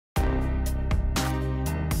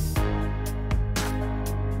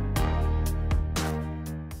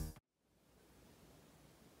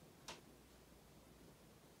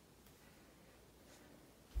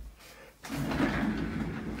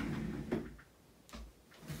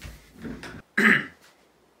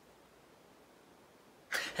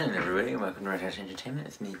everybody, welcome to Red House Entertainment.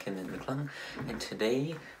 It's me, Kevin McClung, and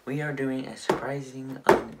today we are doing a surprising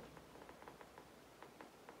Hello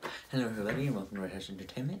everybody, and welcome to Red House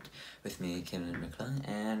Entertainment with me, Kevin McClung,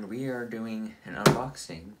 and we are doing an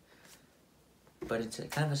unboxing, but it's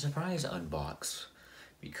kind of a surprise unbox,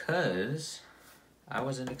 because I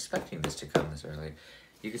wasn't expecting this to come this early.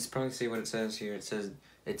 You can probably see what it says here. It says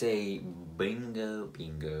it's a Bingo, I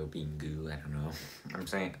don't know. I'm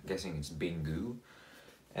guessing it's Bingo.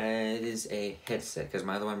 It is a headset, because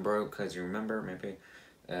my other one broke, because you remember, maybe,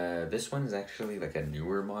 this one is actually like a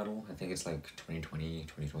newer model. I think it's like 2020,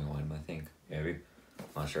 2021, I think, maybe.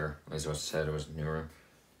 Not sure. As I said, it was newer.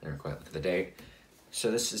 I didn't quite look at the date. So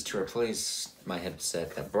this is to replace my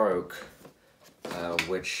headset that broke,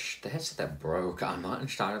 which, the headset that broke, I'm not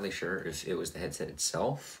entirely sure if it was the headset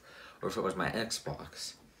itself, or if it was my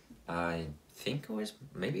Xbox. I think it was,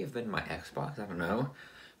 maybe it been my Xbox, I don't know,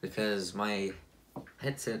 because my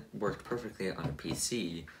headset worked perfectly on a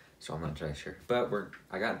PC, so I'm not entirely sure. But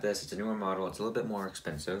I got this. It's a newer model. It's a little bit more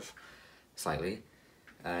expensive, slightly.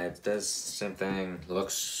 It does the same thing.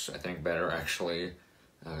 Looks, I think, better actually.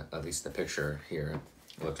 At least the picture here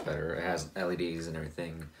looks better. It has LEDs and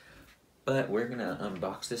everything. But we're gonna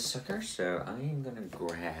unbox this sucker. So I'm gonna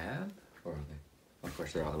grab. Where are they? Of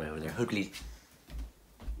course, they're all the way over there. Hopefully.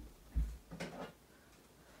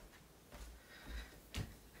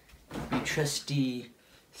 Trusty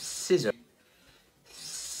scissors.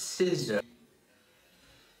 Scissors.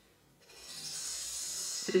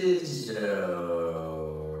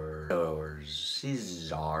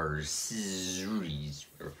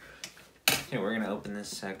 Okay, we're gonna open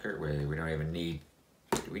this sucker. Wait, we don't even need.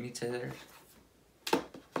 Do we need scissors?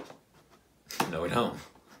 No, we don't.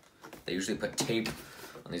 They usually put tape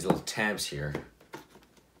on these little tabs here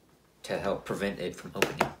to help prevent it from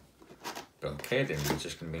opening. Okay, then it's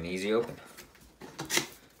just gonna be an easy open.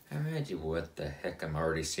 Alrighty, what the heck? I'm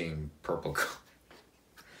already seeing purple.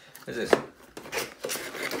 What is this?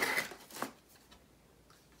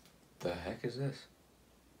 The heck is this?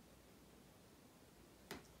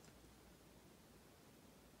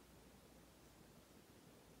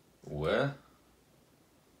 What?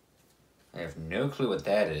 I have no clue what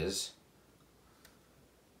that is.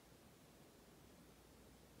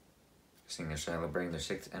 Seeing they're celebrating their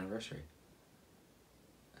 6th anniversary.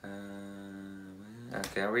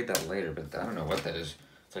 Okay, I'll read that later, but I don't know what that is.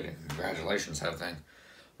 It's like a congratulations type thing.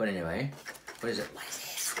 But anyway, what is it? What is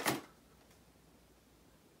this?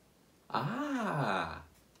 Ah!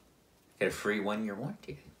 Get a free 1-year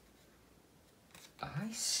warranty.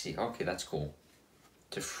 I see. Okay, that's cool.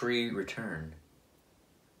 It's a free return.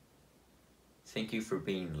 Thank you for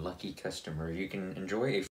being lucky customer. You can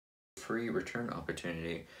enjoy a free return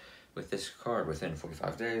opportunity with this card within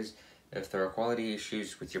 45 days. If there are quality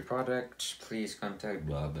issues with your product, please contact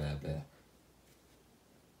blah, blah, blah.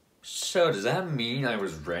 So, does that mean I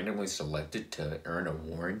was randomly selected to earn a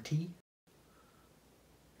warranty?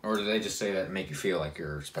 Or do they just say that to make you feel like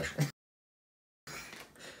you're special? I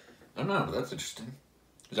don't know, but that's interesting.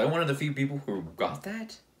 Is I one of the few people who got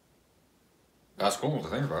that? That's cool to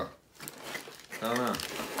think about. I don't know.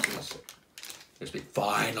 USB.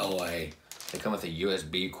 Finally! They come with a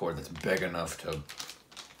USB cord that's big enough to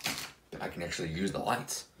I can actually use the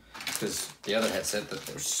lights, because the other headset that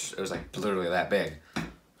it was like literally that big.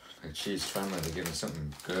 Like, geez, finally they're giving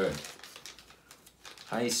something good.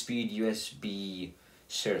 High-speed USB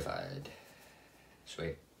certified.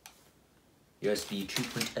 Sweet. USB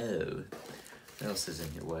 2.0. What else is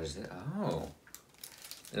in here? What is it? Oh,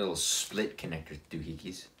 a little split connector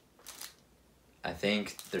doohickeys. I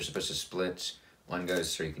think they're supposed to split. One goes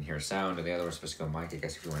so you can hear sound, and the other one's supposed to go mic, I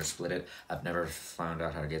guess, if you want to split it. I've never found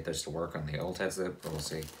out how to get this to work on the old headset, but we'll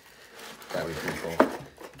see. That would be pretty cool.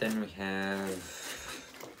 Then we have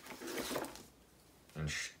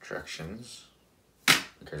instructions.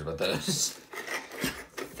 Who cares about those?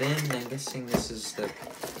 Then I'm guessing this is the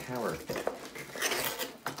power.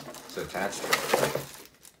 It's attached.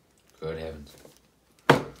 Good heavens.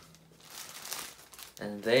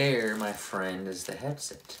 And there, my friend, is the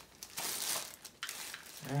headset.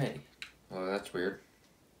 Alrighty. Well, that's weird.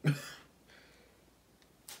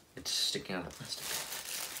 It's sticking out of the plastic.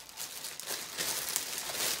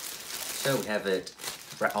 So we have it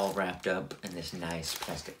all wrapped up in this nice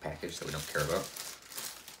plastic package that we don't care about.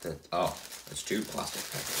 Oh, it's 2 plastic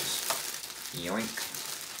packages. Yoink.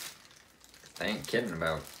 I ain't kidding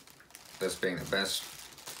about this being the best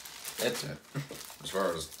headset as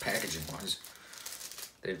far as packaging wise.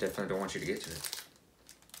 They definitely don't want you to get to it.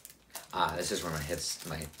 Ah, this is where my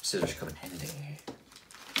scissors come in handy.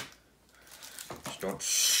 Just don't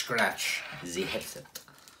scratch the headset.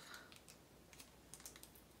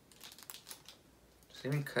 See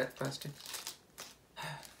me cut plastic?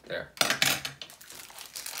 There.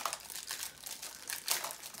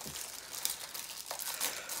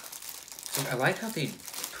 I like how they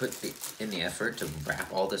put in the effort to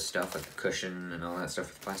wrap all this stuff, like the cushion and all that stuff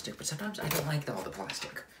with plastic, but sometimes I don't like all the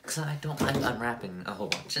plastic, because I don't like unwrapping a whole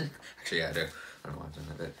bunch. Actually, yeah, I do. I don't know why I'm doing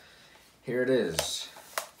that bit. Here it is.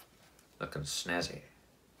 Looking snazzy.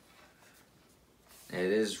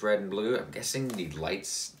 It is red and blue. I'm guessing the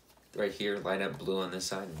lights right here light up blue on this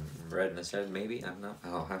side and red on this side, maybe? I don't know.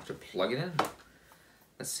 I'll have to plug it in.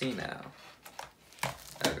 Let's see now.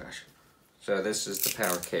 Oh gosh. So this is the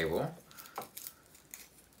power cable.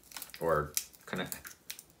 Or connect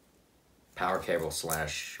power cable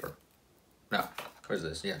slash, or no, what is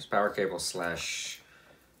this? Yes, power cable slash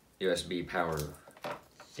USB power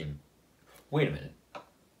thing. Wait a minute.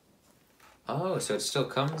 Oh, so it still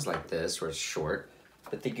comes like this, where it's short,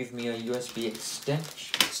 but they give me a USB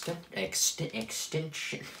extension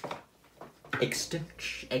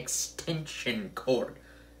cord.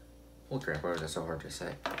 Holy crap, why was that so hard to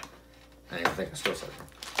say? I didn't even think I still said it wrong.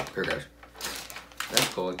 Here goes. That's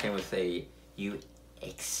cool. It came with a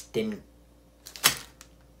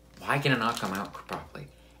Why can it not come out properly?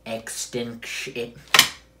 Extension.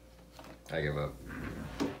 I give up.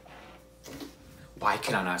 Why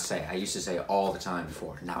can I not say it? I used to say it all the time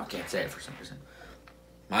before. Now I can't say it for some reason.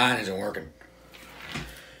 Mine isn't working.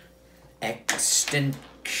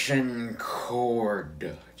 Extension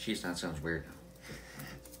cord. Jeez, that sounds weird.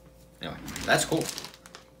 Anyway, that's cool.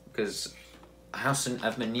 Because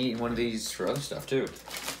I've been needing one of these for other stuff too.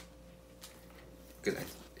 Because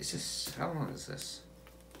it's just, how long is this?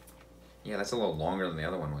 Yeah, that's a little longer than the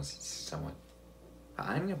other one was, somewhat.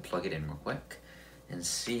 I'm gonna plug it in real quick and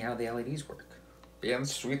see how the LEDs work. But yeah,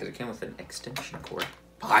 it's sweet that it came with an extension cord.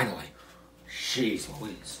 Finally! Jeez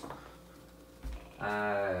Louise.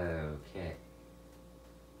 Okay.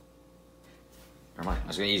 Never mind, I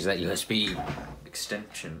was gonna use that USB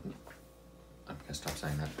extension. I'm gonna stop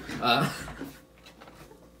saying that. I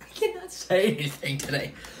cannot say anything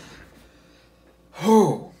today.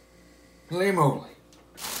 Oh, holy moly.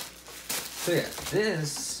 So yeah,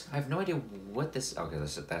 this, I have no idea what this, okay,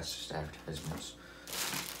 that's just advertisements.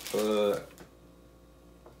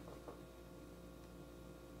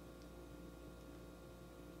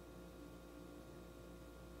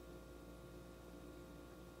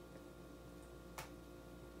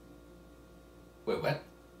 Wait, what?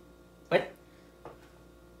 What?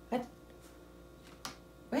 What?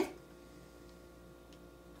 What?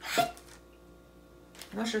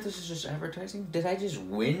 I'm not sure if this is just advertising. Did I just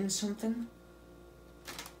win something?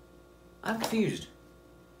 I'm confused.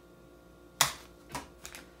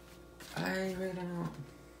 I really don't know.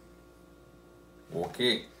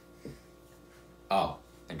 Okay. Oh,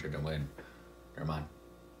 entered a win. Never mind.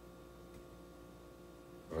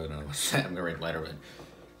 I really don't know what's that. I'm gonna read the letter, but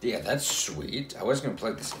yeah, that's sweet. I was gonna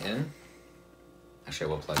plug this in. Actually, I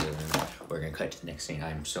will plug it in. We're gonna cut to the next scene.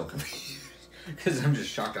 I'm so confused. Because I'm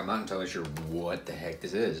just shocked. I'm not entirely sure what the heck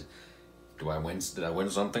this is. Did I win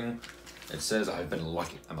something? It says I've been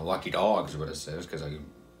lucky. I'm a lucky dog is what it says, because I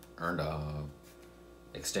earned a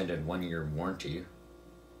extended 1-year warranty.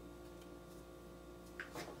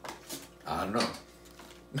 I don't know.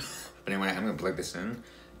 But anyway, I'm going to plug this in,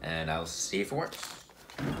 and I'll see if it works.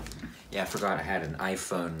 Yeah, I forgot I had an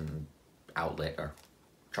iPhone outlet, or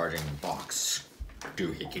charging box,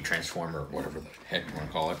 doohickey transformer, whatever the heck you want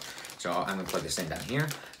to call it. So I'm going to plug this thing down here,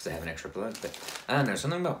 because I have an extra plug. But I don't know,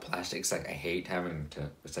 something about plastics, like I hate having to,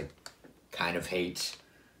 it's like, kind of hate,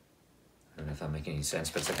 I don't know if that makes any sense,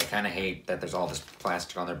 but it's like I kind of hate that there's all this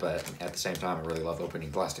plastic on there, but at the same time I really love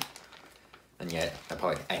opening plastic. And yet,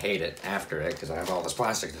 I hate it after it, because I have all this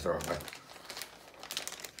plastic to throw away.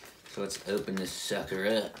 So let's open this sucker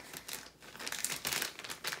up.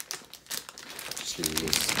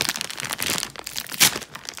 Jeez.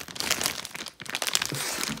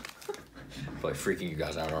 Probably freaking you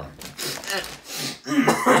guys out, aren't I?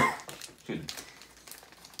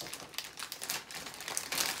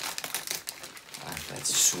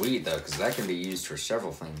 That's sweet though, because that can be used for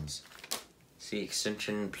several things. See,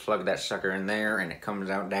 extension, plug that sucker in there, and it comes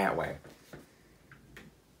out that way.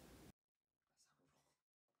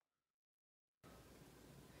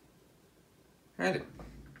 Alright.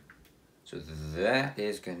 So that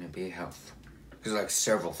is going to be helpful. There's like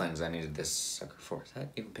several things I needed this sucker for. Is that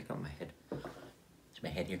even pick up my head? Is my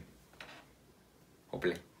head here?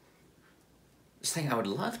 Hopefully. This thing, I would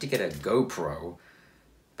love to get a GoPro,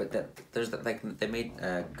 but they made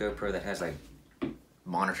a GoPro that has like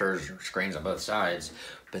monitors or screens on both sides,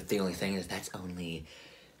 but the only thing is that's only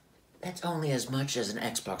as much as an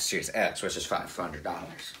Xbox Series X, which is $500.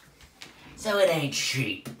 So it ain't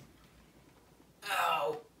cheap.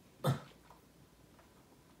 Oh.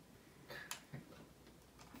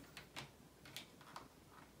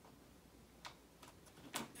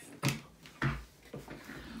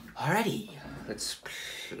 Alrighty, let's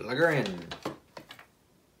plug her in.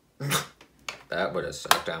 That would have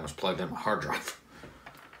sucked. I almost plugged in my hard drive.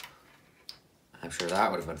 I'm sure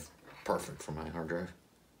that would have been perfect for my hard drive.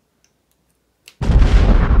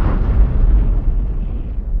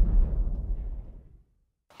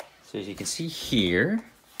 So as you can see here,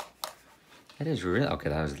 that is really, okay,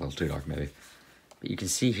 that was a little too dark maybe. But you can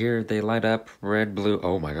see here, they light up red, blue.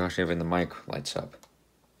 Oh my gosh, even the mic lights up.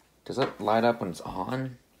 Does it light up when it's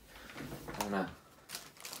on? I don't know.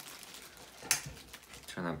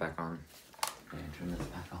 Turn that back on. Yeah, turn this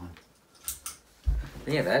back on.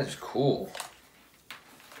 But yeah, that is cool.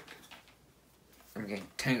 I'm getting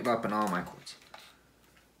tangled up in all my cords.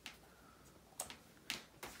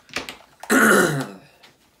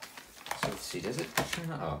 So let's see, does it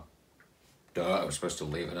turn on? Oh. Duh, I was supposed to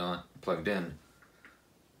leave it on, plugged in.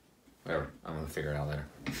 Whatever, I'm gonna figure it out later.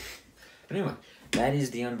 But anyway, that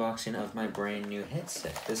is the unboxing of my brand new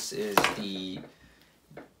headset. This is the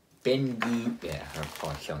Banggood, yeah, I'm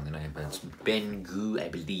probably killing the name, but it's Banggood, I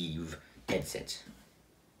believe, headset.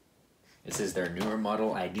 This is their newer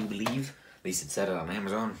model, I do believe. At least it said it on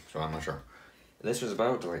Amazon, so I'm not sure. This was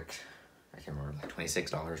about, like, I can't remember, like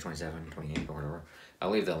 $26, $27, $28, or whatever.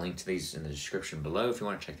 I'll leave the link to these in the description below if you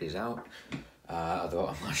want to check these out. Although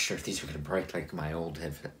I'm not sure if these are going to break like my old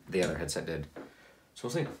the other headset did. So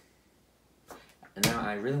we'll see. And now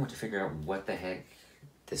I really want to figure out what the heck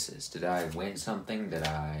this is. Did I win something? Did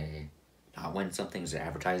I not win something? Is it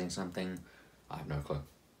advertising something? I have no clue.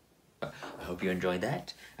 But I hope you enjoyed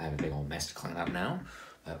that. I have a big old mess to clean up now.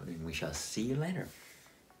 We shall see you later.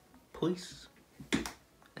 Peace.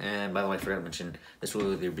 And by the way, I forgot to mention, this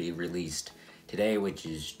will either be released today, which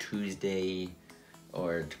is Tuesday,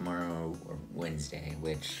 or tomorrow, or Wednesday,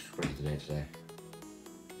 what is the day today?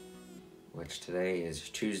 Which today is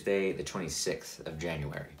Tuesday, the 26th of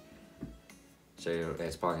January. So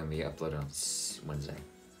it's probably going to be uploaded on Wednesday.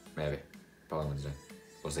 Maybe. Probably Wednesday.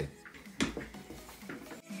 We'll see.